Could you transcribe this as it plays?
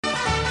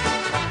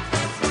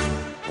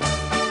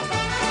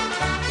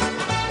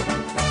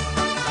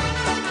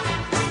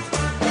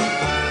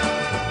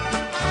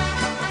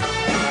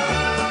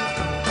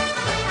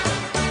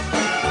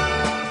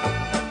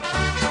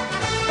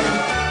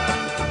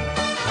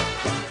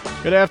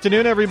Good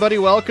afternoon, everybody.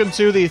 Welcome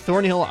to the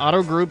Thornhill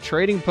Auto Group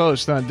Trading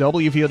Post on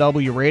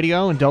WVOW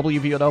Radio and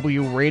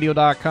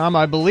WVOWradio.com.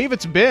 I believe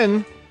it's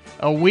been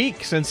a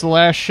week since the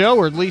last show,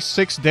 or at least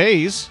 6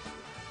 days.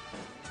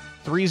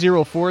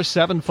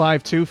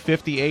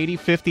 304-752-5080,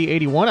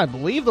 5081. I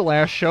believe the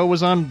last show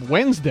was on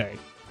Wednesday.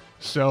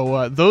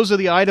 So those are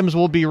the items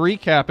we'll be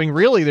recapping.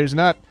 Really, there's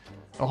not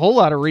a whole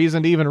lot of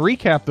reason to even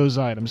recap those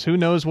items. Who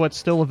knows what's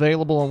still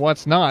available and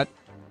what's not.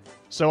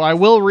 So I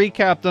will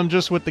recap them,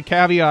 just with the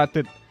caveat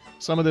that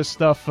some of this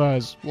stuff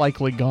is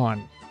likely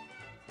gone.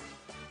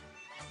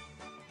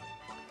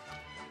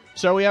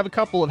 So we have a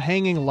couple of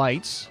hanging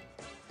lights.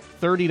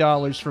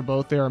 $30 for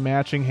both. They are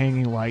matching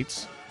hanging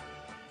lights.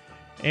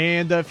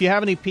 And if you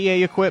have any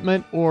PA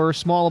equipment or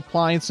small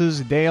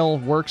appliances, Dale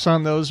works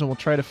on those and we'll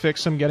try to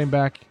fix them, get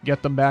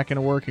them back in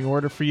a working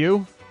order for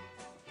you.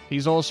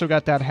 He's also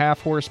got that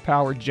half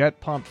horsepower jet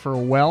pump for a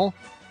well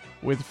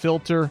with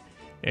filter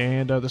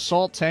and the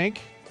salt tank.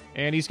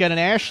 And he's got an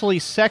Ashley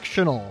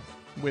sectional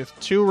with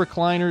 2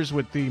 recliners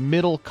with the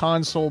middle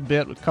console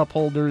bit with cup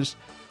holders.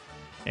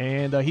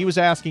 And he was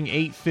asking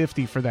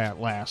 $850 for that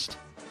last.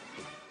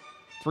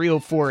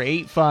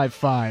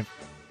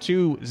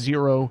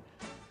 304-855-2022.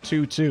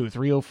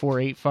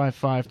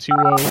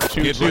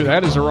 304-855-2022.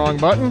 That is the wrong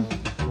button.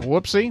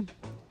 Whoopsie.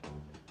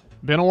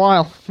 Been a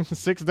while.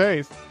 6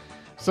 days.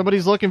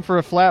 Somebody's looking for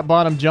a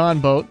flat-bottom John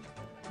boat.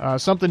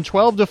 Something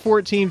 12 to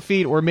 14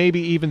 feet or maybe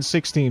even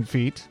 16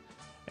 feet.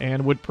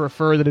 And would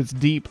prefer that it's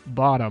deep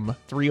bottom.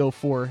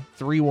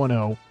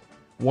 304-310-1007.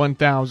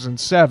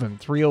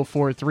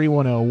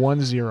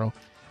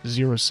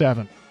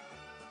 304-310-1007.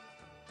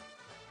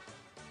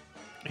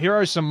 Here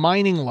are some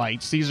mining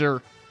lights. These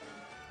are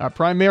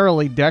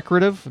primarily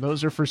decorative.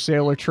 Those are for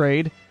sale or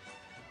trade.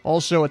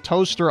 Also a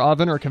toaster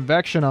oven or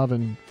convection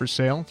oven for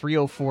sale.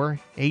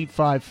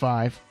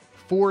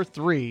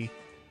 304-855-4328.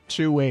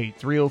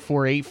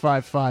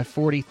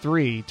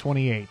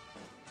 304-855-4328.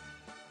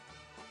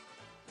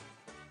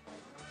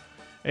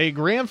 A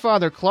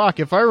grandfather clock,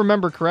 if I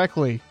remember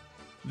correctly,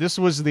 this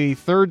was the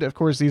third. Of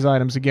course, these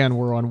items, again,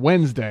 were on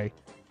Wednesday.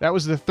 That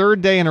was the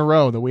third day in a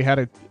row that we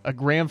had a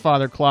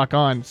grandfather clock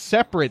on.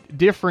 Separate,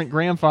 different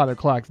grandfather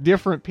clocks,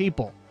 different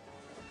people.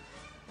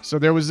 So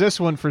there was this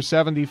one for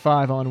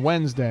 $75 on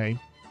Wednesday.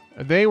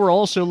 They were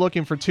also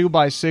looking for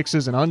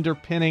 2x6s and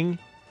underpinning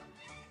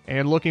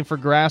and looking for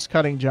grass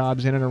cutting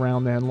jobs in and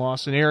around the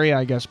Lawson area.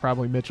 I guess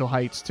probably Mitchell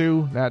Heights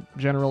too, that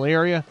general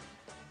area.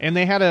 And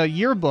they had a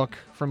yearbook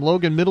from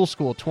Logan Middle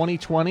School,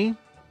 2020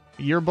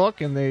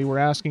 yearbook, and they were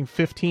asking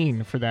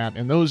 $15 for that.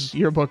 And those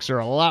yearbooks are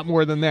a lot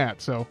more than that.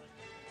 So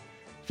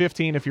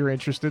 $15 if you're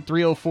interested.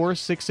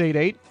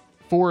 304-688-4621.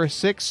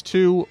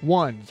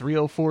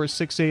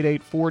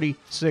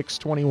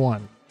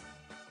 304-688-4621.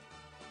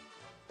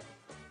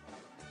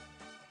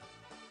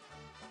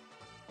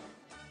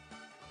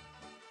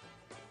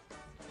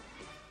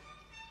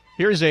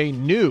 Here's a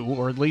new,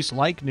 or at least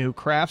like new,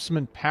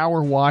 Craftsman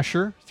Power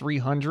Washer,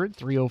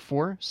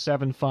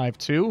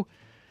 300-304-752-1372.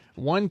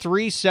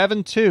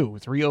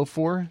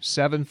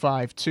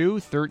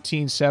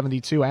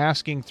 304-752-1372,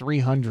 asking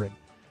 $300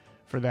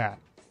 for that.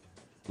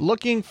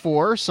 Looking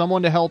for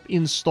someone to help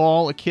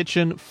install a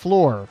kitchen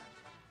floor,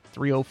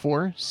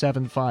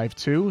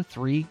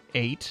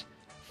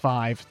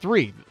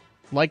 304-752-3853.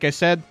 Like I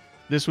said,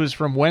 this was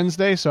from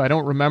Wednesday, so I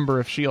don't remember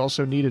if she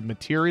also needed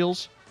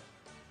materials.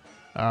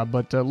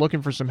 But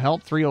looking for some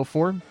help,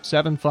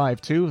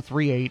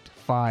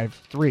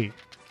 304-752-3853.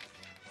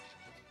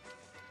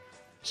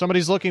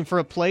 Somebody's looking for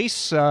a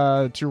place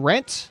to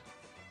rent.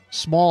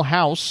 Small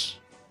house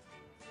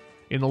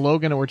in the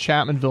Logan or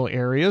Chapmanville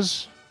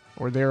areas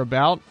or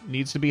thereabout.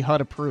 Needs to be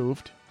HUD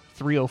approved.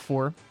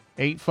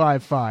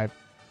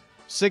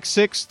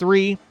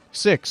 304-855-6636.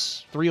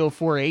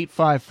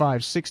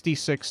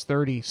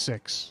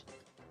 304-855-6636.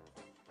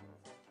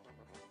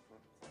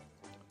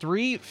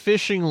 3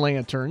 fishing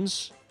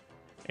lanterns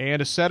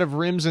and a set of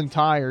rims and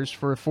tires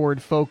for a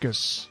Ford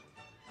Focus.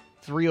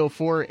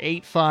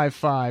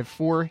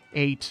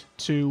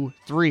 304-855-4823.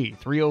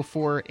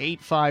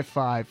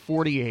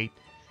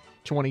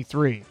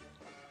 304-855-4823.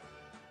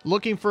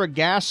 Looking for a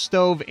gas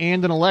stove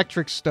and an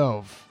electric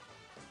stove.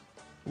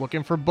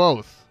 Looking for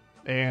both.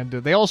 And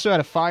they also had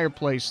a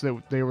fireplace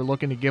that they were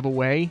looking to give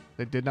away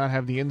that did not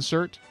have the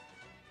insert.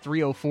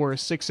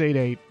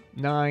 304-688-9742.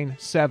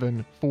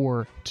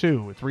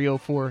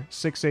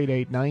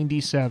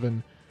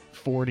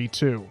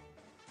 304-688-9742.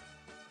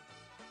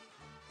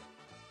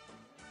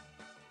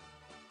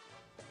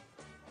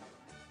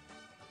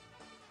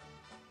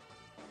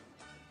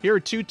 Here are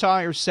 2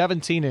 tires,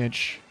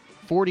 17-inch,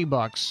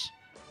 $40.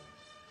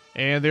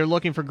 And they're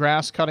looking for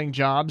grass cutting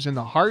jobs in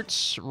the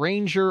Harts,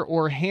 Ranger,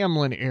 or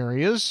Hamlin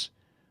areas.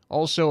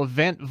 Also a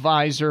vent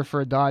visor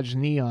for a Dodge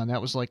Neon.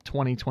 That was like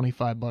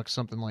 $20-25,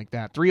 something like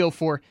that.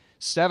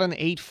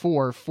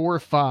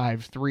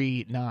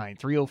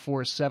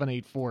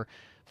 304-784-4539.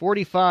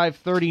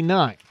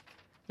 304-784-4539.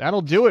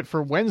 That'll do it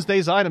for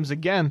Wednesday's items.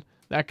 Again,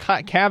 that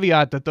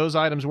caveat that those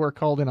items were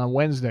called in on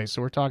Wednesday,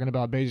 so we're talking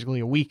about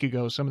basically a week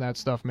ago. Some of that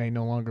stuff may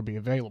no longer be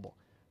available.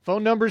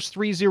 Phone number's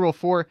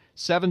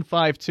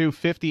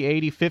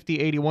 304-752-5080,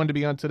 5081 to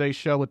be on today's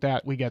show. With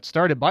that, we get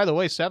started. By the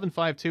way,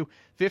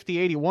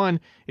 752-5081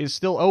 is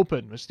still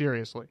open,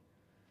 mysteriously.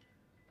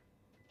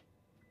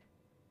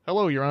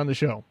 Hello, you're on the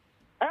show.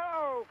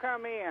 Hello,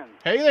 come in.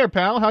 Hey there,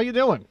 pal. How you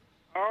doing?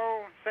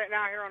 Oh, sitting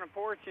out here on the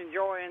porch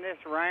enjoying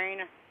this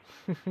rain.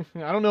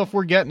 I don't know if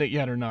we're getting it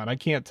yet or not. I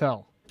can't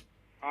tell.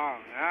 Oh,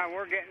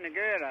 we're getting the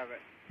good of it.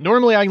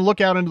 Normally, I can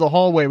look out into the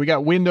hallway. We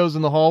got windows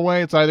in the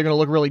hallway. It's either going to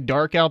look really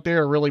dark out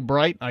there or really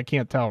bright. I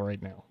can't tell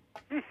right now.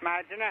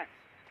 Imagine that.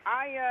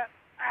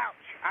 Ouch.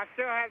 I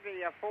still have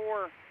the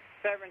four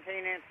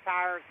 17-inch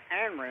tires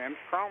and rims,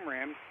 chrome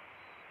rims.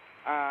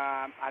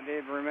 I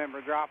did remember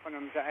dropping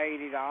them to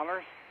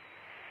 $80.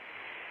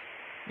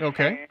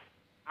 Okay. And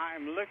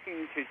I'm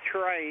looking to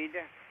trade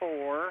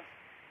for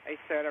a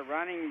set of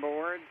running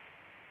boards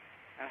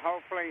and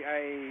hopefully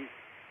a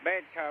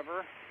bed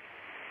cover,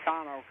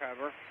 tonneau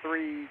cover,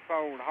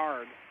 3-fold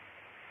hard,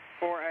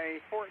 for a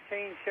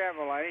 14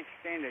 Chevrolet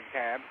extended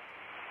cab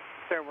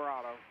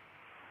Silverado.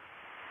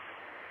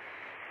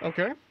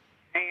 Okay.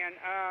 And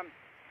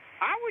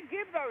I would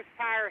give those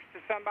tires to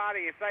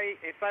somebody if they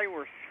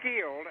were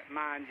skilled,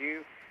 mind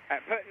you,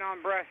 at putting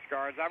on brush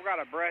guards. I've got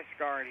a brush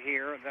guard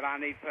here that I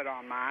need put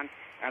on mine,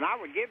 and I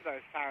would give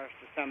those tires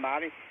to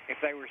somebody if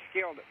they were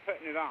skilled at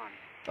putting it on.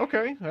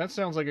 Okay, that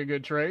sounds like a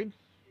good trade.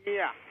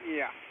 Yeah.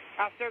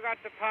 I still got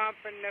the pump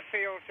and the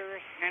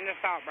filters and the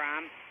salt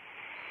brine,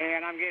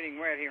 and I'm getting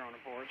wet here on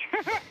the porch.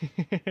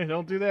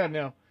 Don't do that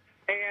now.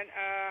 And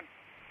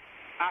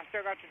I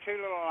still got the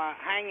two little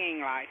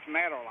hanging lights,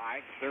 metal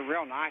lights. They're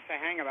real nice. They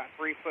hang about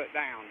 3 foot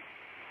down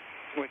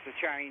with the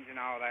chains and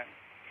all that.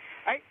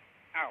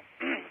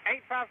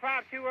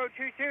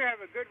 855-2022.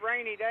 Have a good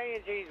rainy day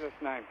in Jesus'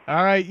 name.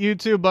 All right, you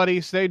too,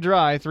 buddy. Stay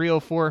dry.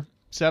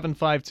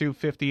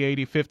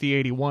 304-752-5080,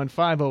 5081.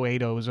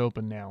 5080 is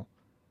open now.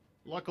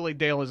 Luckily,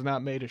 Dale is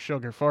not made of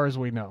sugar, far as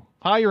we know.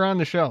 Hi, you're on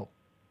the show.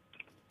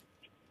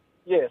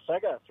 Yes, I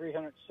got a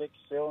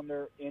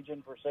 306-cylinder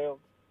engine for sale.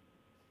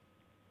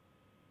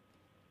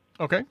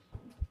 Okay.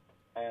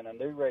 And a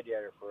new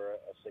radiator for a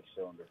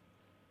 6-cylinder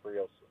for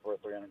a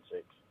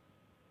 306.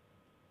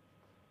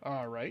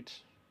 All right.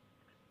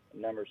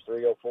 Number's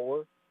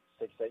 304-687-5074.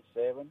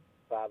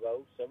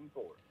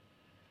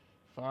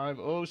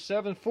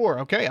 5074.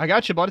 Okay, I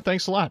got you, buddy.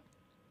 Thanks a lot.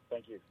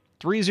 Thank you.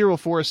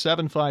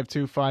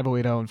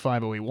 304-752-5080 and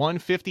 5081.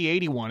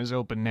 5081 is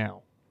open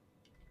now.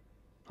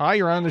 Hi,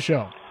 you're on the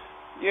show.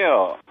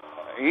 Yeah,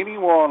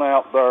 anyone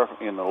out there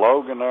in the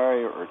Logan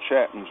area or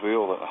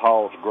Chapmansville that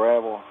hauls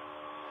gravel,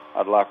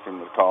 I'd like them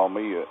to call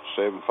me at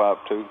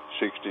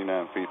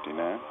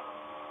 752-6959.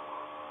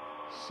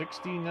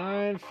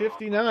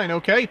 6959.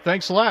 Okay,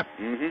 thanks a lot.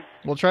 Mm-hmm.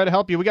 We'll try to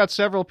help you. We got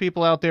several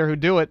people out there who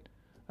do it.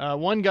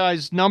 One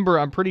guy's number,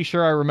 I'm pretty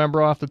sure I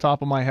remember off the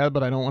top of my head,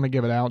 but I don't want to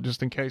give it out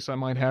just in case I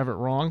might have it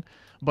wrong.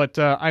 But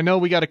I know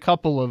we got a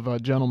couple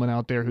of gentlemen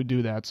out there who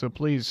do that, so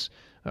please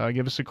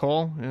give us a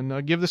call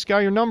and give this guy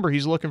your number.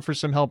 He's looking for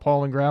some help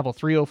hauling gravel.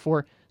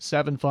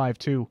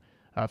 304-752-5080,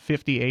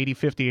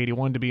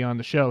 5081 to be on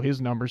the show.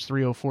 His number's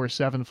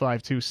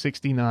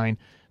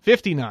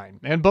 304-752-6959.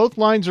 And both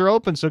lines are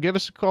open, so give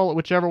us a call at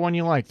whichever one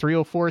you like.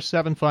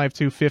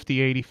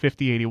 304-752-5080,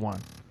 5081.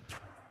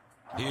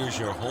 Here's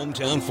your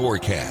hometown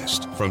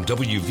forecast from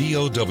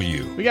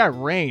WVOW. We got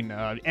rain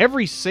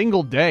every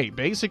single day,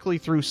 basically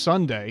through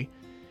Sunday.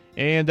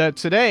 And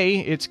today,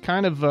 it's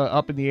kind of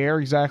up in the air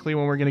exactly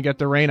when we're going to get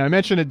the rain. I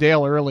mentioned to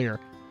Dale earlier,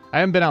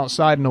 I haven't been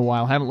outside in a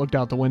while, haven't looked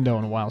out the window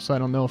in a while, so I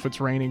don't know if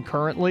it's raining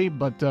currently.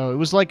 But it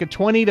was like a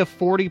 20 to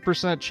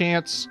 40%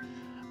 chance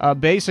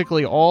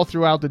basically all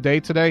throughout the day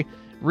today.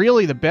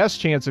 Really, the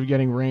best chance of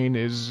getting rain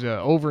is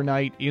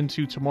overnight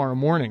into tomorrow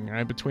morning,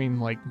 right,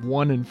 between like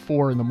 1 and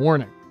 4 in the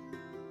morning.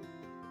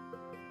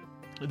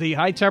 The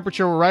high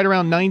temperature, we're right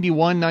around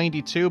 91,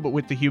 92, but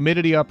with the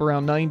humidity up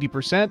around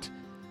 90%,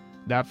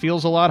 that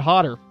feels a lot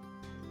hotter.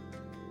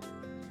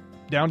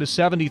 Down to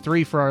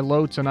 73 for our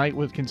low tonight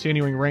with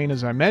continuing rain,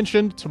 as I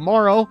mentioned.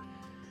 Tomorrow,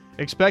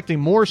 expecting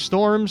more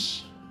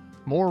storms,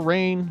 more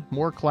rain,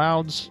 more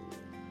clouds,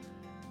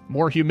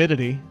 more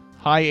humidity.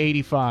 High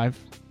 85,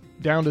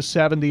 down to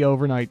 70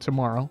 overnight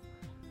tomorrow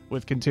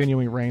with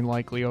continuing rain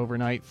likely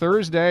overnight.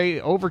 Thursday,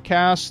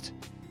 overcast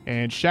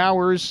and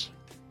showers.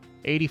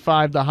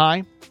 85 the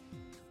high.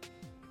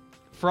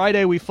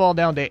 Friday, we fall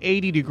down to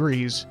 80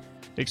 degrees,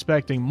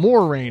 expecting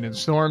more rain and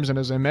storms. And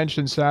as I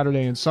mentioned,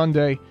 Saturday and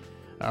Sunday,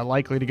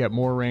 likely to get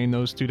more rain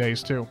those 2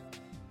 days too.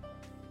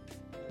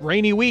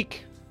 Rainy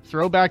week,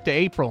 throwback to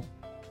April.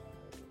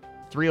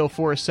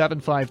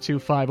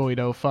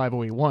 304-752-5080,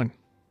 5081.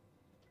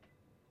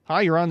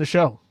 Hi, you're on the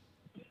show.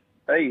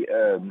 Hey,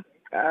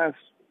 I'm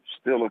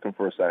still looking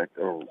for a sack.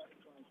 Oh,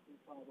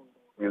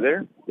 you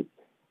there?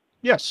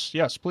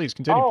 Yes, please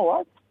continue.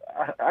 Oh,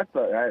 I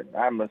thought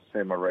I must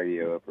have my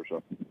radio up or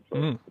something.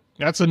 So.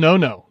 That's a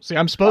no-no. See,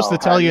 I'm supposed to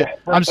tell you.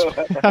 I'm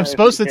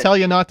supposed to tell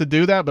you not to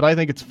do that, but I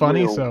think it's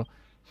funny. So.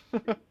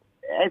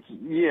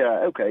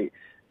 Okay.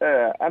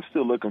 I'm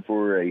still looking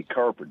for a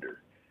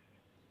carpenter.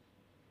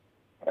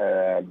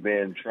 I've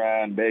been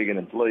trying, begging,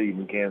 and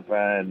pleading. Can't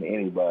find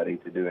anybody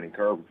to do any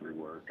carpentry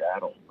work. I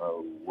don't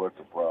know what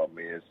the problem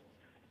is.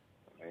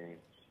 I mean,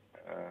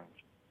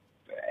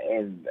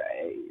 and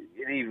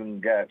it even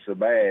got so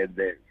bad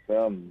that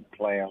some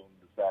clown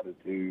decided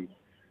to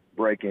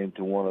break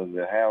into one of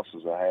the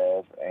houses I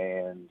have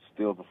and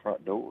steal the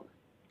front door.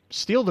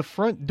 Steal the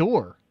front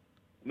door?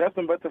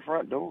 Nothing but the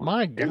front door.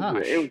 My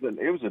gosh.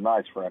 It was a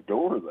nice front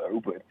door, though,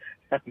 but,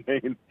 I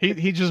mean...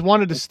 He just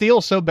wanted to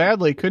steal so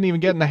badly he couldn't even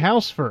get in the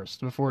house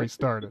first before he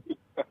started.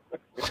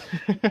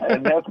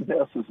 And nothing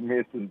else is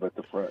missing but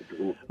the front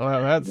door.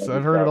 Well, I've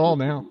heard it all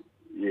now.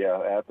 Yeah,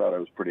 I thought it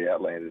was pretty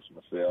outlandish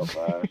myself.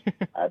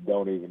 I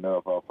don't even know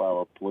if I'll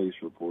file a police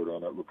report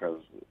on it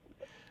because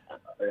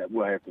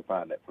we'll have to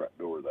find that front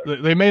door, though.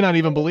 They may not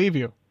even believe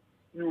you.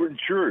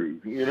 True,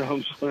 you know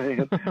what I'm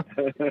saying?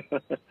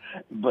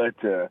 But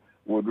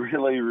would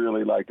really,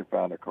 really like to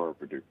find a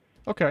carpenter.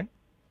 Okay.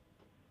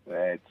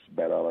 That's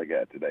about all I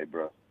got today,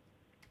 bro.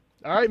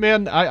 All right,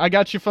 man. I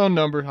got your phone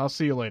number. I'll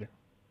see you later.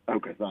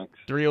 Okay, thanks.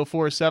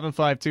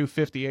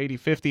 304-752-5080,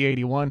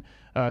 5081,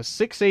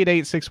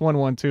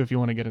 688-6112 if you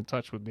want to get in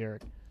touch with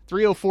Derek.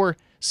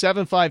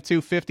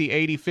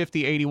 304-752-5080,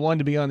 5081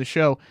 to be on the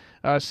show.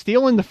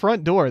 Stealing the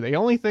front door. The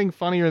only thing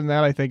funnier than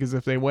that, I think, is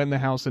if they went in the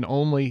house and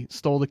only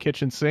stole the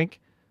kitchen sink.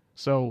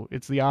 So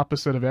it's the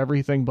opposite of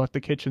everything but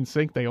the kitchen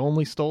sink. They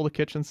only stole the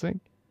kitchen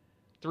sink.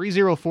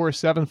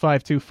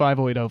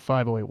 304-752-5080,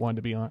 5081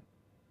 to be on.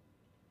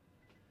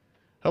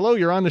 Hello,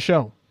 you're on the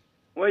show.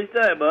 What you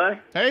say, buddy?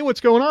 Hey,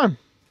 what's going on?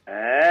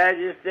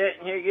 Just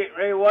sitting here getting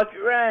ready to watch it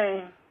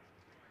rain.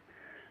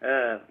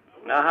 I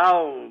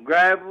haul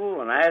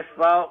gravel and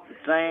asphalt and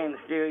sand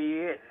still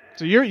yet.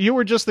 So you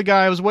were just the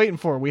guy I was waiting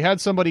for. We had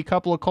somebody a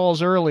couple of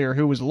calls earlier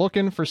who was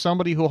looking for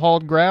somebody who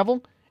hauled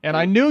gravel, and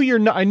I knew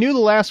the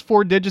last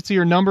four digits of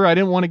your number. I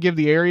didn't want to give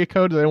the area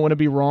code. I didn't want to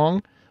be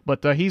wrong,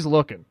 but he's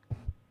looking.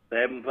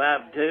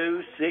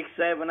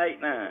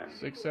 752-6789.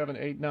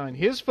 6789.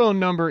 His phone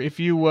number, if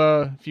you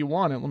want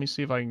it, let me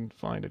see if I can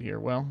find it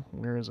here. Well,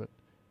 where is it?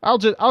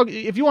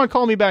 If you want to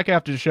call me back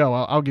after the show,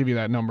 I'll give you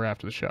that number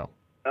after the show.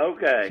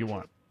 Okay. If you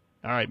want.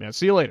 All right, man.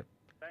 See you later.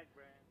 Thanks,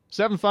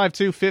 Brandon.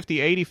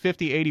 752-5080,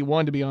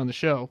 5081 to be on the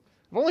show.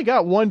 I've only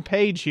got one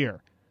page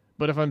here,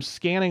 but if I'm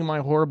scanning my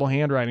horrible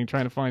handwriting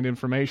trying to find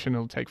information,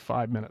 it'll take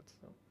 5 minutes.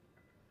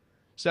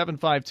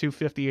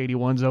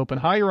 752-5081's open.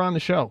 Hi, you're on the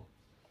show.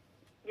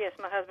 Yes,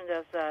 my husband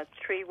does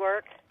tree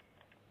work.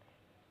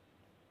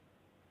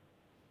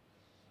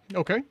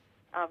 Okay.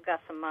 I've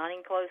got some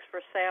mining clothes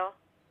for sale,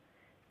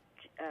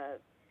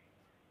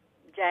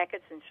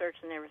 jackets and shirts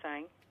and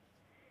everything.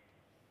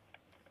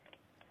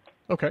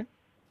 Okay.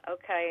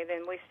 Okay,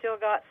 then we still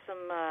got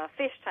some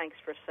fish tanks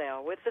for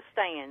sale with the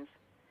stands.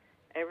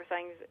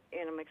 Everything's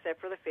in them except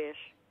for the fish.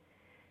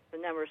 The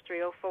number is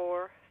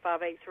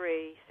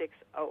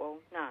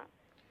 304-583-6009.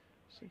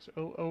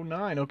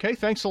 6009. Okay,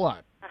 thanks a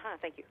lot.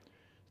 Thank you.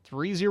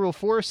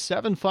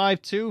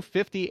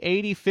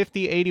 304-752-5080,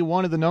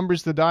 5081 are the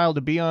numbers to dial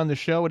to be on the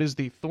show. It is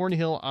the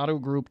Thornhill Auto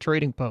Group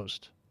Trading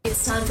Post.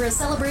 It's time for a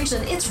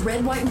celebration. It's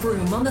Red, White, and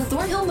Broom on the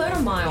Thornhill Motor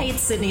Mile. Hey, it's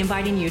Sydney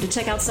inviting you to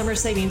check out summer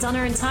savings on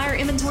our entire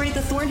inventory at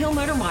the Thornhill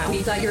Motor Mile.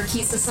 We've got your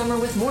keys to summer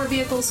with more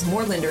vehicles,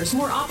 more lenders,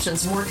 more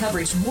options, more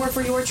coverage, more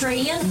for your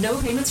trade, and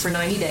no payments for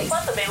 90 days.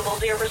 Plus available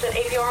 0%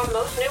 APR on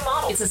most new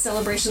models. It's a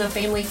celebration of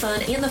family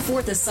fun and the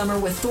 4th this summer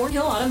with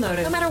Thornhill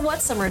Automotive. No matter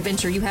what summer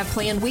adventure you have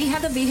planned, we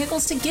have the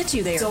vehicles to get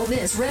you there. So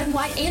this Red,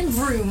 White, and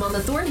Vroom on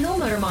the Thornhill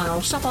Motor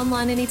Mile. Shop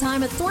online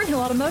anytime at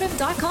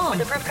thornhillautomotive.com.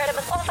 With approved credit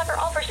must qualify for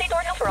offer. See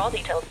Thornhill for all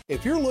details.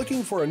 If you're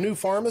looking for a new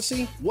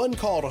pharmacy, one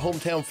call to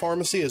Hometown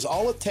Pharmacy is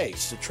all it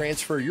takes to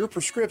transfer your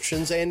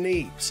prescriptions and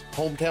needs.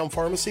 Hometown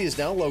Pharmacy is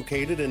now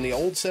located in the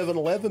old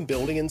 7-Eleven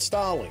building in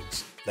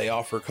Stallings. They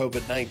offer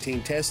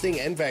COVID-19 testing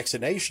and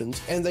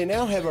vaccinations, and they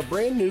now have a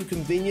brand new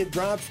convenient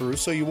drive-thru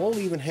so you won't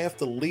even have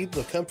to leave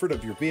the comfort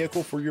of your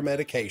vehicle for your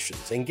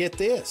medications. And get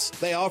this,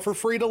 they offer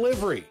free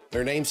delivery.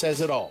 Their name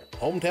says it all.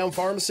 Hometown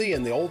Pharmacy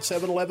in the old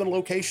 7-Eleven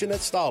location at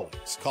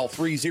Stallings. Call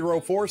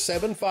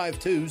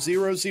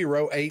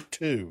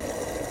 304-752-0082.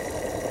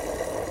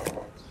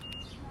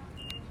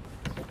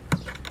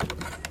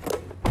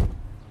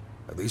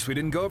 At least we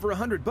didn't go over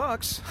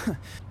 $100.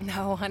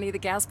 No, honey, the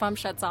gas pump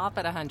shuts off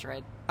at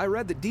 100. I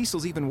read that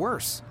diesel's even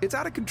worse. It's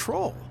out of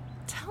control.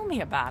 Tell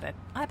me about it.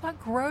 I bought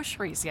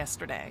groceries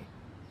yesterday.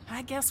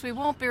 I guess we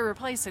won't be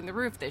replacing the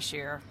roof this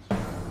year.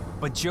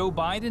 But Joe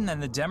Biden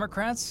and the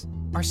Democrats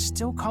are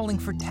still calling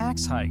for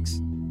tax hikes.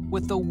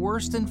 With the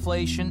worst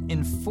inflation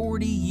in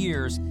 40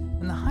 years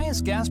and the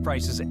highest gas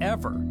prices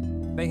ever,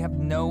 they have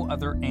no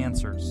other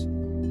answers.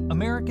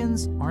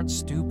 Americans aren't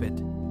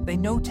stupid. They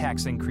know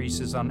tax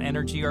increases on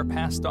energy are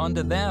passed on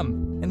to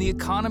them, and the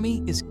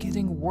economy is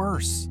getting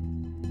worse.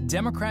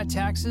 Democrat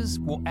taxes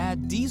will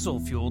add diesel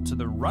fuel to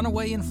the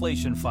runaway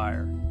inflation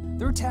fire.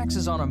 Their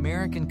taxes on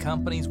American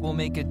companies will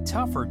make it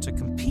tougher to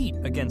compete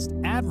against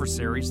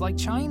adversaries like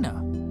China.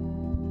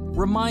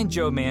 Remind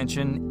Joe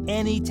Manchin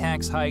any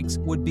tax hikes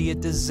would be a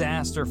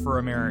disaster for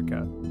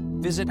America.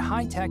 Visit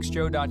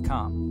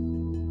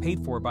hightaxjoe.com.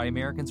 paid for by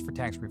Americans for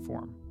Tax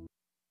Reform.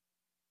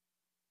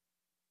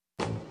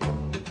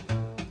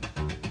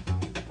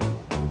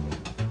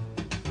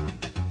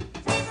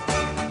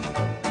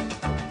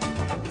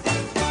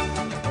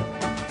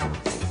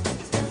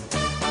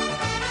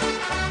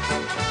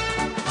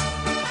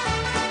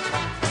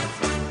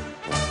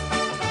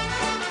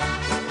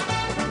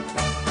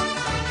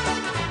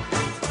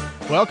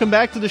 Welcome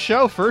back to the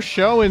show. First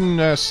show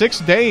in 6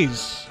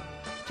 days.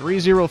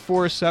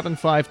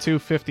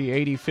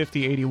 304-752-5080,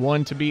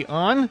 5081 to be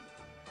on.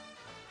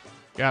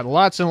 Got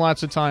lots and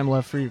lots of time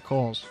left for your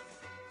calls.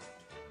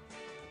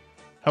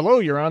 Hello,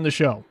 you're on the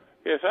show.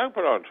 Yes, I can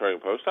put on a trading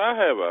post. I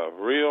have a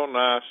real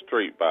nice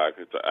street bike.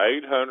 It's an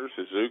 800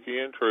 Suzuki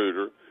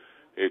Intruder.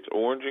 It's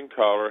orange in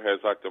color,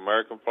 has like the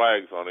American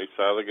flags on each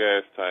side of the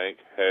gas tank,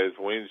 has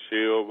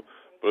windshield,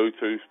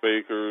 Bluetooth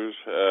speakers,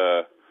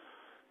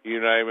 you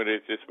name it,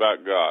 it's just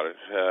about got it.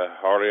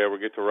 Hardly ever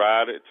get to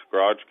ride it. It's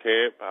garage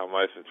cap. I'm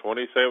lacing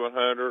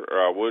 $2,700, or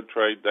I would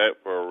trade that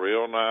for a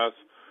real nice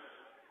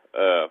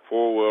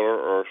four-wheeler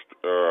or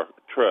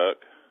truck.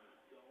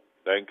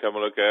 They can come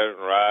and look at it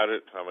and ride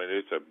it. I mean,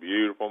 it's a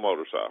beautiful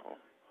motorcycle.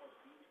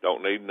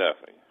 Don't need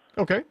nothing.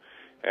 Okay.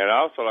 And I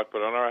also like to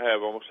put on there, I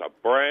have almost a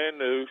brand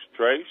new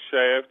straight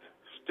shaft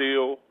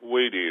steel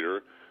weed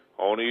eater.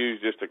 I only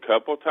used just a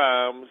couple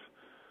times.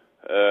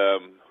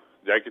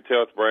 They can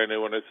tell it's brand new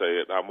when they see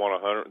it. I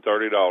want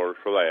 $130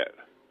 for that.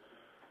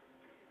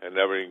 And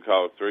number you can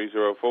call it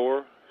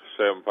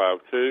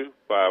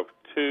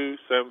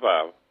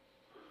 304-752-5275.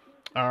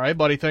 All right,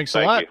 buddy. Thanks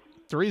a lot.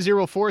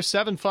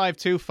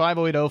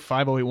 304-752-5080,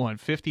 5081.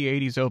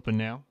 5080's open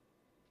now.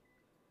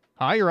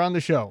 Hi, you're on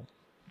the show.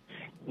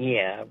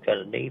 Yeah, I've got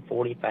a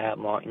D45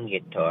 Martin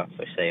guitar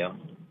for sale.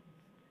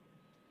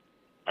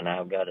 And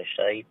I've got a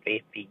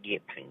C50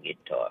 Gibson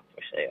guitar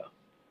for sale.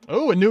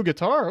 Oh, a new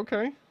guitar.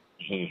 Okay.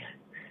 Yeah.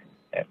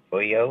 At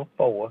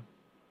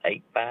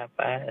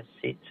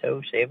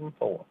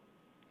 304-855-6074.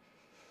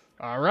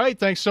 All right.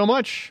 Thanks so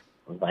much.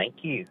 Thank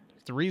you.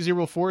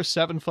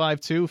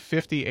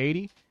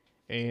 304-752-5080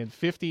 and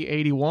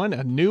 5081.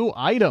 A new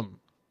item.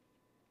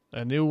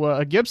 A new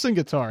a Gibson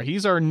guitar.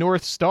 He's our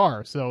North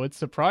Star, so it's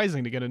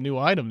surprising to get a new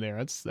item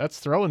there. That's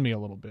throwing me a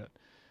little bit.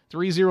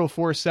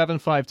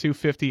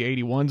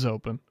 304-752-5081's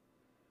open.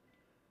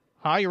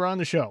 Hi, you're on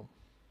the show.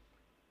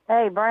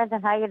 Hey,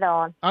 Brandon, how you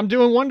doing? I'm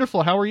doing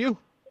wonderful. How are you?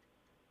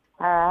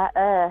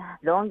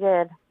 Doing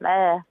good.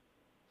 I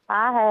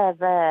have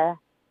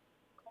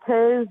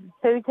two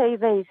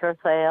TVs for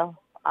sale.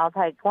 I'll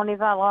take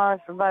 $25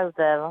 for both of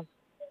them.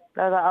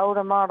 They're the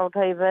older model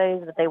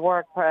TVs, but they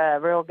work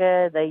real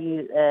good.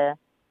 They're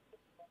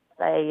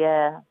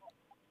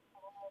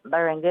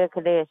in good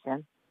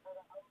condition.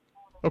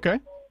 Okay.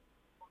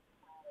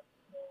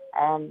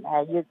 And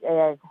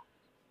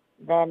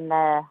then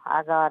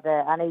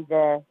I need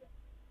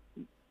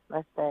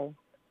let's see.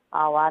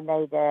 Oh, I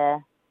need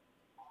to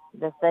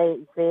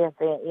see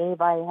if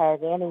anybody has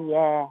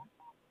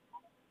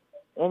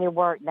any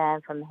work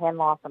done from the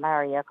Henlawson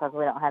area, because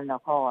we don't have no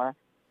car.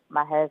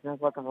 My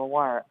husband's looking for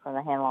work from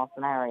the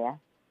Henlawson area.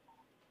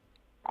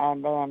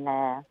 And then,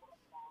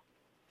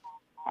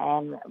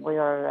 and we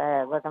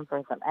are looking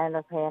for some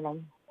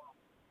underpinning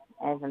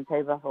and some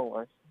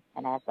 2x4s,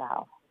 and that's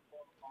all.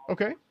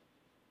 Okay.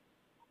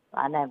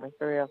 My number is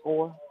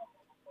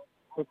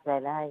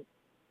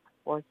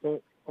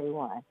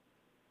 304-688-4621.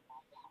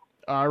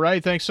 All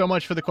right. Thanks so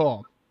much for the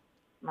call.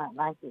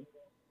 Thank you.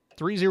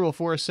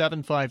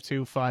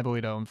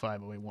 304-752-5080 and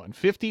 5081.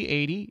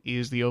 5080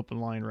 is the open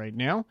line right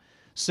now.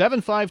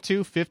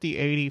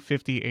 752-5080,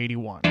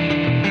 5081.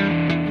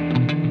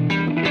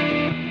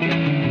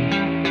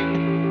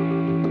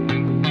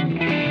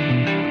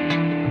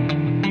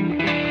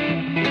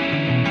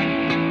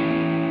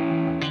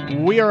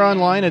 We are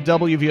online at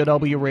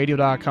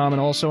WVOWradio.com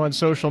and also on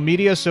social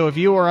media, so if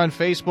you are on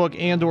Facebook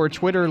and or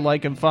Twitter,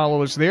 like and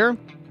follow us there.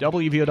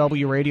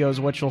 WVOW Radio is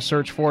what you'll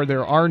search for.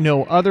 There are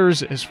no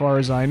others as far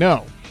as I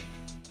know.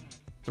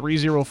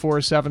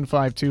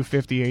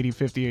 304-752-5080,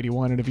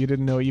 5081. And if you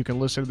didn't know, you can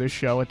listen to this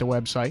show at the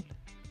website,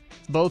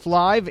 both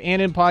live and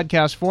in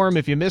podcast form.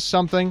 If you missed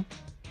something,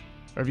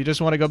 or if you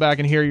just want to go back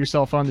and hear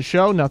yourself on the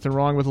show, nothing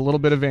wrong with a little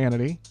bit of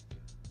vanity.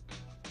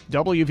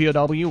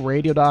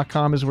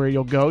 WVOWradio.com is where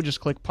you'll go. Just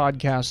click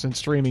podcasts and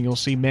streaming. You'll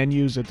see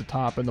menus at the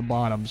top and the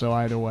bottom, so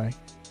either way.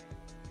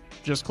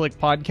 Just click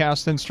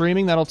podcasts and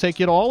streaming. That'll take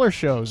you to all our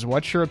shows.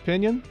 What's your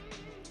opinion?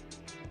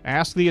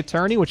 Ask the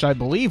Attorney, which I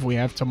believe we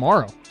have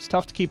tomorrow. It's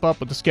tough to keep up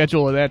with the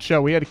schedule of that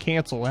show. We had to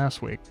cancel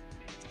last week.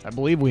 I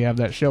believe we have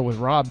that show with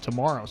Rob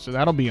tomorrow, so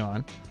that'll be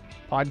on.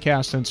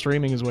 Podcasts and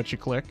streaming is what you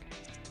click.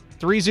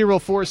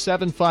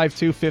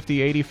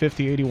 304-752-5080,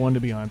 5081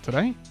 to be on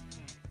today.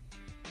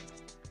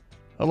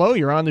 Hello,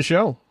 you're on the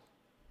show.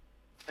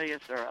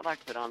 Yes, sir. I'd like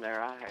to put on there,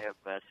 I have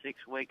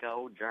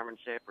 6-week-old German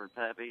Shepherd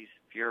puppies,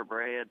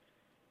 purebred,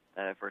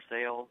 for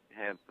sale.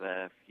 Have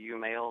a few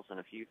males and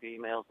a few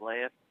females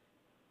left.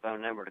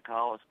 Phone number to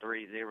call is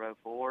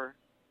 304-688-9756.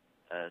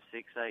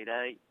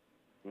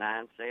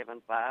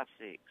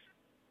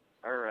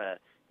 Or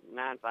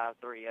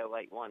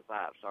 304-953-0815.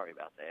 Sorry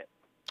about that.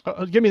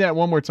 Give me that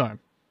one more time.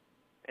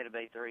 It'll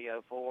be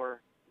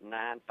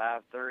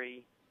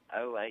 304-953-0815.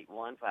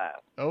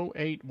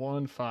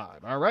 0815.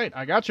 All right,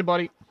 I got you,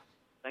 buddy.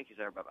 Thank you,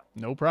 sir. Bye-bye.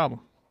 No problem.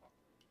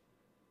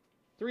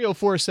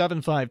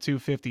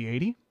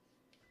 304-752-5080.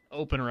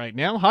 Open right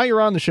now. Hi,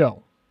 you're on the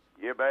show.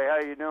 Yeah, babe, how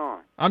you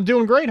doing? I'm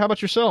doing great. How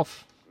about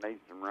yourself? Need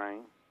some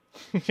rain.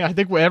 I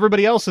think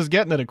everybody else is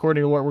getting it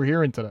according to what we're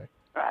hearing today.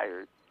 Hey,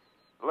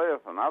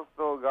 listen, I've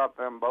still got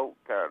them bolt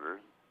cutters.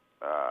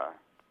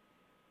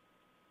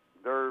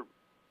 They're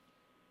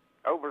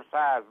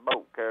oversized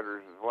bolt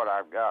cutters is what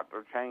I've got.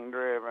 They're chain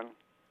driven.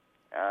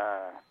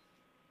 I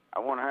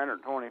won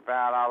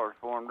 $125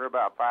 for them. They're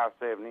about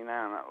 $5.79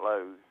 at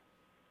Lowe's.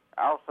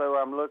 Also,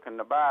 I'm looking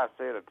to buy a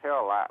set of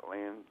tail light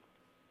lens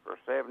for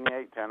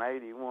 78 to an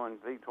 81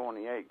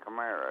 Z28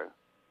 Camaro.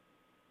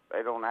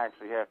 They don't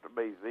actually have to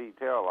be Z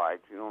tail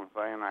lights, you know what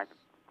I'm saying? I could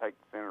take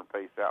the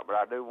centerpiece out, but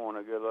I do want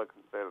a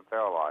good-looking set of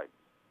tail lights.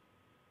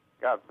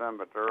 Got some,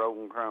 but they're old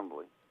and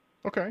crumbly.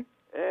 Okay.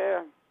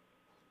 Yeah,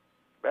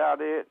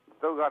 about it.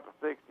 Still got the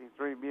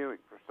 63 Buick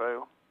for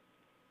sale.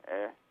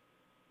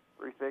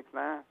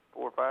 369-4547.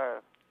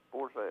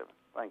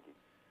 Thank you.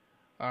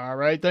 All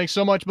right, thanks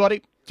so much,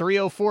 buddy.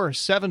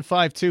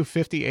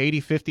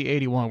 304-752-5080,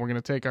 5081. We're going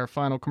to take our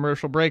final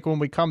commercial break. When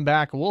we come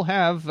back, we'll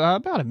have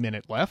about a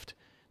minute left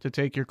to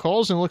take your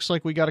calls, and it looks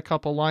like we got a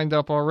couple lined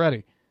up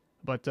already.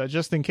 But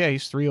just in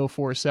case,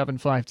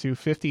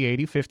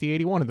 304-752-5080,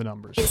 5081 are the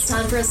numbers. It's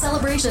time for a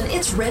celebration.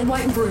 It's Red,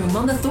 White, and Broom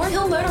on the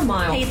Thornhill Motor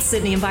Mile. Hey, it's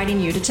Sydney inviting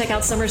you to check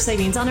out summer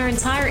savings on our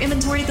entire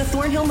inventory at the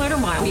Thornhill Motor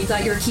Mile. We've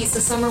got your keys to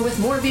summer with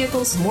more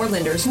vehicles, more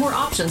lenders, more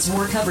options,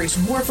 more coverage,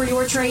 more for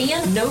your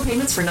trade-in, no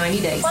payments for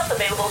 90 days. Plus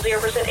available 0%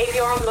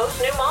 APR on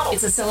most new models.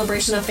 It's a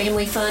celebration of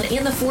family fun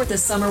and the 4th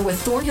this summer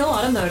with Thornhill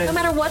Automotive. No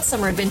matter what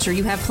summer adventure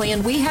you have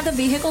planned, we have the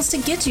vehicles to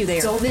get you there.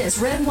 Don't miss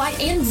Red,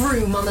 White, and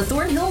Vroom on the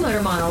Thornhill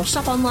Motor Mile.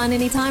 Shop online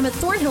anytime at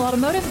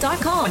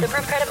thornhillautomotive.com. With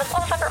approved credit must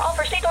qualify for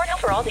offers. See Thornhill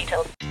for all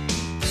details.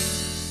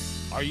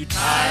 Are you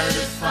tired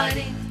of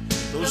fighting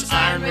those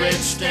iron red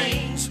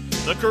stains?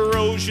 The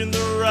corrosion,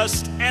 the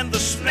rust, and the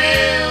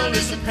smell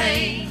is a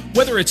pain.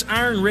 Whether it's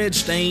iron red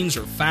stains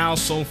or foul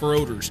sulfur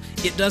odors,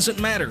 it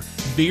doesn't matter.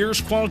 Beers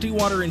Quality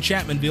Water in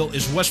Chapmanville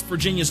is West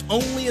Virginia's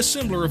only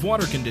assembler of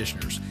water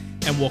conditioners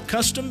and will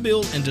custom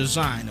build and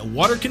design a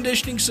water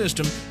conditioning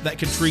system that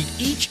can treat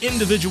each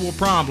individual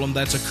problem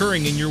that's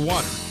occurring in your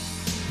water.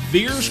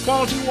 Beers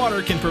Quality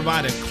Water can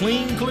provide a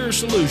clean, clear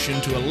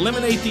solution to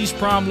eliminate these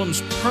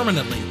problems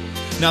permanently.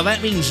 Now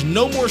that means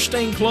no more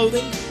stained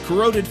clothing,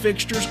 corroded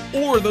fixtures,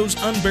 or those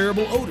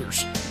unbearable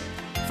odors.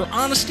 For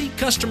honesty,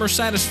 customer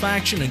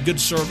satisfaction, and good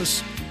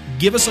service,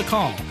 give us a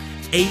call,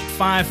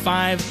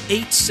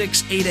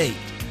 855-8688,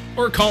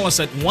 or call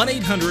us at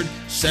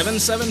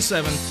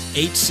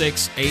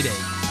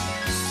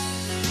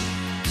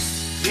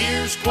 1-800-777-8688.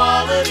 Beers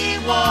Quality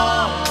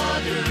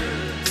Water.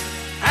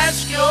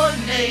 Ask your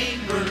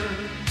neighbor.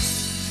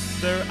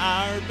 They're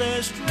our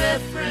best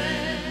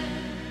reference.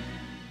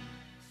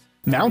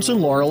 Mountain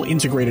Laurel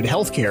Integrated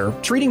Healthcare,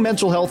 treating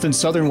mental health in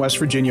southern West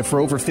Virginia for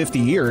over 50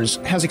 years,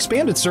 has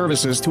expanded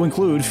services to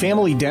include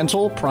family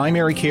dental,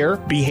 primary care,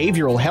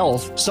 behavioral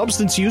health,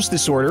 substance use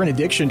disorder and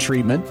addiction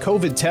treatment,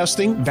 COVID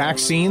testing,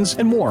 vaccines,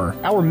 and more.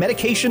 Our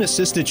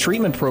medication-assisted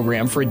treatment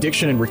program for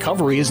addiction and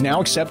recovery is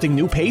now accepting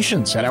new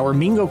patients at our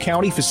Mingo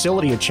County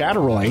facility at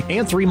Chatteroy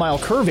and 3 Mile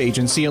Curve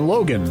Agency in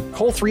Logan.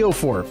 Call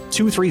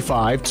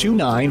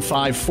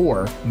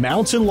 304-235-2954.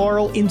 Mountain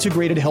Laurel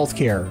Integrated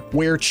Healthcare,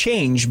 where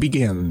change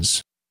begins.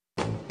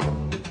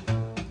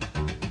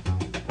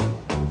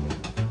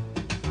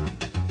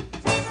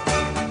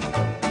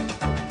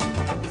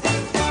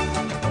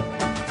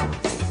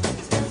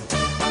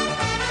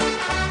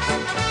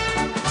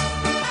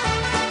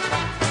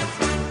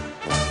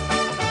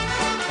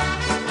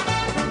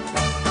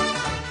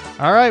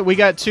 All right, we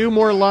got 2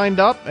 more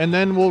lined up, and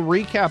then we'll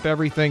recap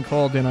everything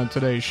called in on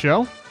today's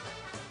show.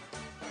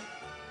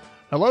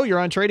 Hello, you're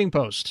on Trading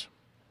Post.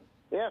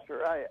 Yes,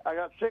 sir. I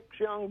got 6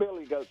 young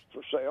billy goats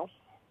for sale.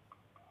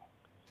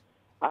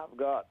 I've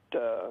got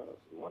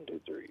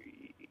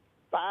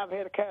 5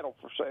 head of cattle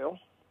for sale.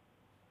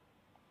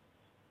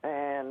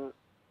 And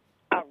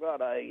I've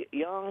got a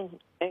young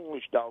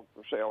English dog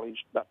for sale. He's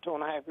about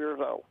 2.5 years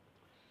old.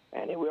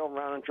 And he will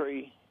run a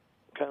tree,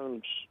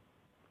 cones,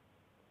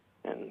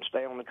 and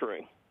stay on the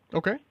tree.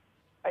 Okay.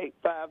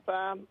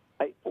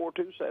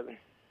 855-8427.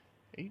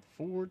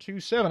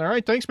 8427. All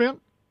right, thanks, man.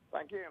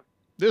 Thank you.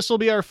 This will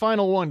be our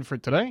final one for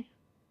today.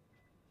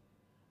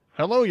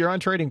 Hello, you're on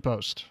Trading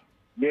Post.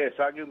 Yes,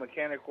 I do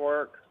mechanic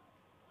work.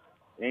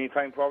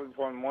 Anything probably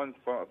from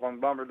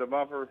bumper to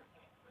bumper.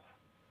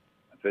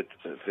 If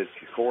it's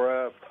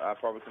core up, I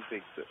probably can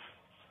fix it.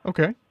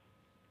 Okay.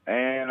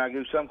 And I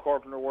do some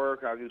carpenter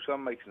work. I do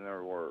some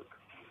masonry work.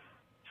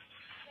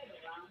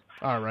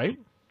 All right.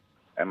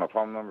 And my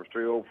phone number is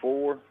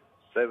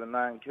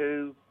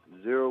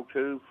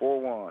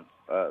 304-792-0241.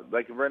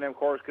 They can bring them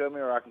cars to me,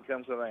 or I can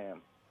come to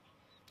them.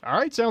 All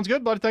right, sounds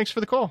good, buddy. Thanks for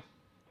the call.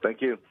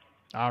 Thank you.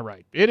 All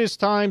right. It is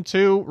time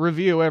to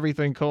review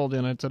everything called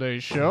in at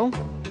today's show.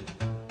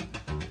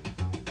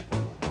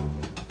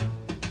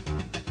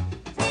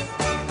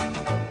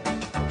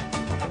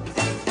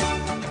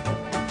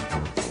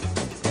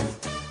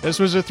 This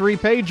was a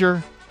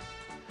 3-pager.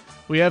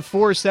 We have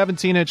 4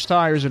 17-inch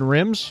tires and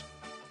rims.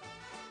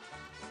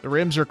 The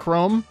rims are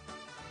chrome.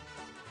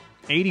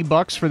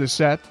 $80 for the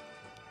set.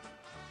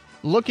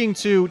 Looking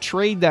to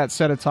trade that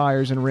set of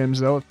tires and rims,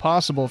 though, if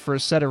possible, for a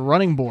set of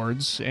running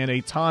boards and a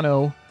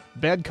tonneau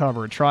bed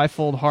cover, a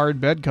tri-fold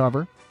hard bed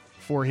cover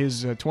for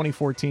his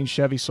 2014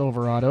 Chevy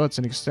Silverado. It's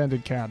an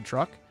extended cab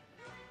truck.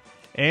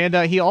 And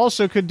he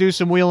also could do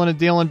some wheeling and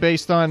dealing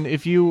based on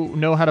if you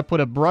know how to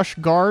put a brush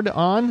guard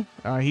on.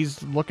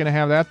 He's looking to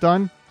have that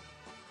done.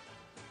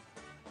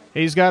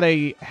 He's got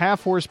a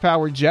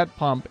half-horsepower jet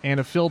pump and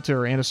a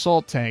filter and a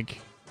salt tank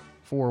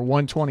for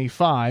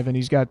 $125, and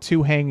he's got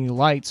 2 hanging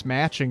lights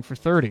matching for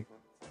 $30.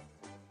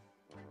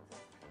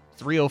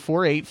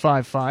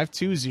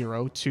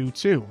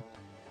 304-855-2022.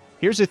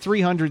 Here's a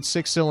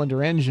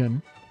 306-cylinder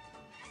engine.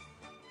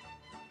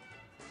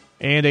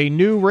 And a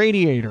new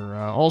radiator,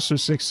 also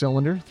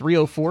 6-cylinder,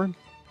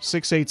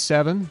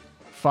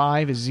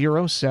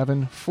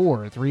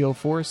 304-687-5074,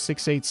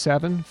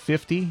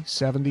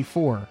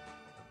 304-687-5074.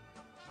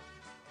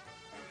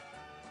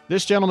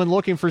 This gentleman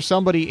looking for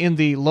somebody in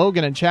the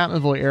Logan and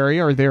Chapmanville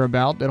area or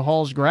thereabout that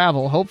hauls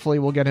gravel. Hopefully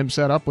we'll get him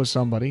set up with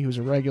somebody who's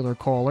a regular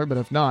caller, but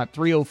if not,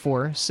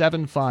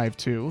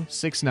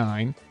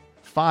 304-752-6959,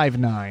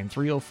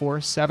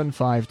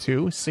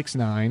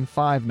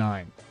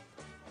 304-752-6959.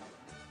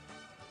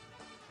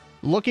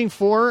 Looking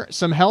for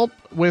some help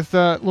with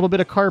a little bit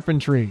of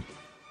carpentry.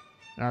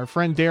 Our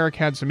friend Derek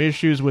had some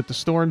issues with the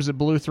storms that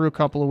blew through a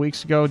couple of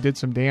weeks ago, did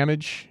some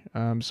damage,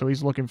 so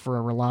he's looking for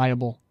a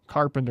reliable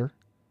carpenter.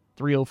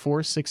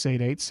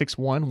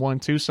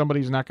 304-688-6112. Somebody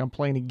who's not going to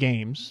play any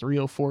games.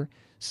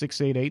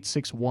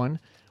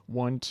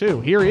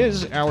 304-688-6112. Here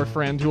is our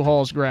friend who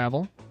hauls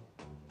gravel.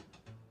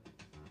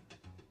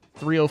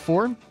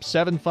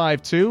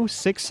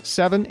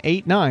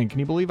 304-752-6789. Can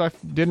you believe I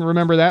didn't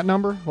remember that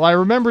number? Well, I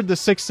remembered the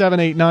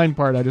 6789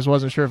 part. I just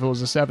wasn't sure if it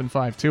was a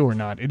 752 or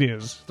not. It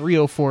is.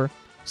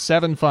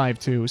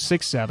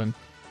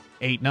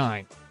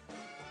 304-752-6789.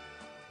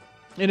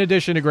 In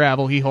addition to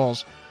gravel, he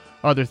hauls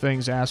other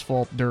things,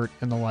 asphalt, dirt,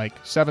 and the like.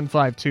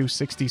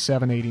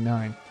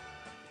 752-6789.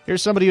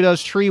 Here's somebody who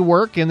does tree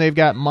work, and they've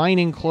got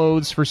mining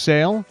clothes for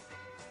sale.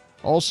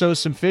 Also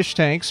some fish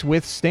tanks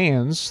with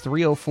stands.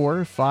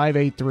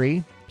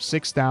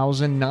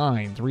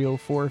 304-583-6009.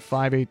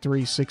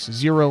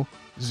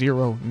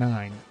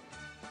 304-583-6009.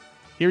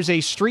 Here's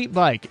a street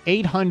bike,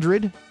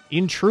 800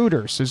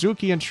 Intruder,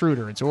 Suzuki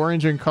Intruder. It's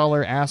orange in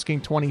color, asking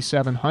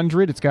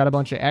 $2,700. It's got a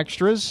bunch of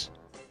extras,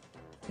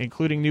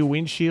 including new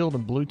windshield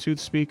and Bluetooth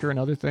speaker and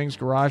other things,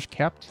 garage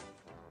kept.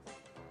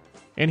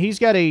 And he's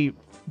got a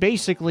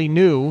basically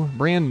new,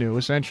 brand new,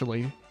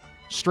 essentially,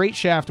 straight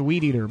shaft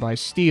weed eater by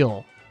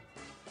Steel.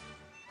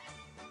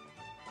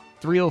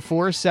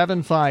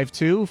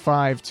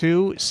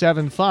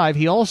 304-752-5275.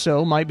 He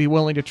also might be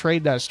willing to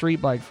trade that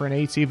street bike for an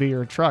ATV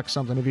or a truck,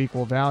 something of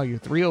equal value.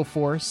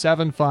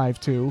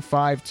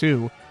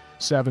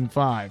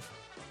 304-752-5275.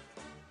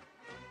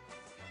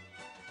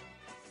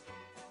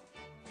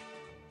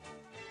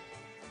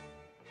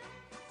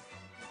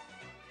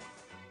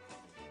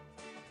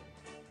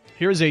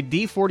 Here's a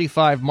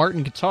D45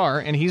 Martin guitar,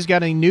 and he's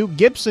got a new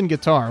Gibson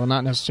guitar. Well,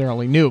 not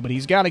necessarily new, but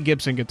he's got a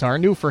Gibson guitar,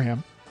 new for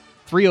him.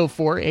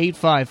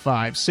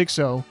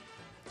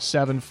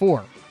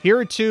 304-855-6074. Here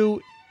are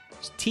 2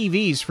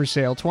 TVs for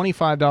sale,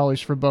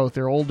 $25 for both.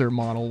 They're older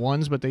model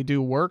ones, but they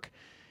do work.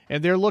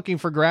 And they're looking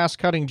for grass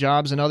cutting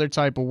jobs and other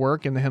type of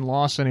work in the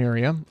Henlawson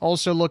area.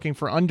 Also looking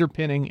for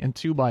underpinning and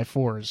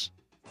 2x4s.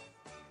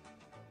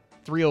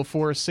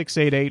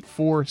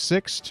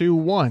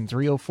 304-688-4621.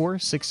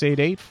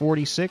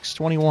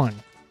 304-688-4621.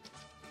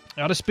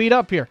 Now to speed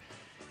up here.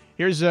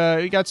 Here's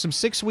we got some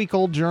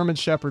 6-week-old German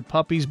Shepherd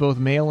puppies, both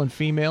male and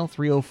female.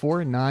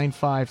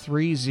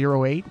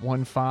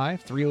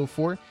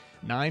 304-953-0815.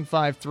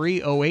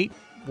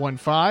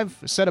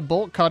 304-953-0815. A set of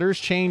bolt cutters,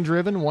 chain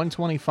driven,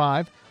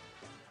 $125.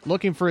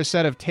 Looking for a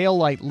set of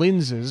taillight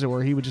lenses,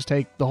 or he would just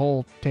take the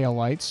whole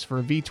taillights for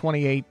a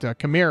V28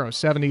 Camaro,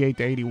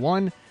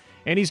 78-81.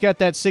 And he's got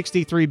that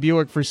 63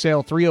 Buick for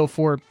sale,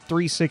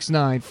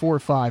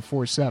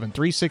 304-369-4547.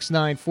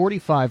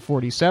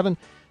 369-4547.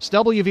 It's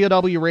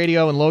WVOW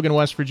Radio in Logan,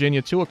 West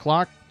Virginia, 2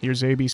 o'clock. Here's ABC.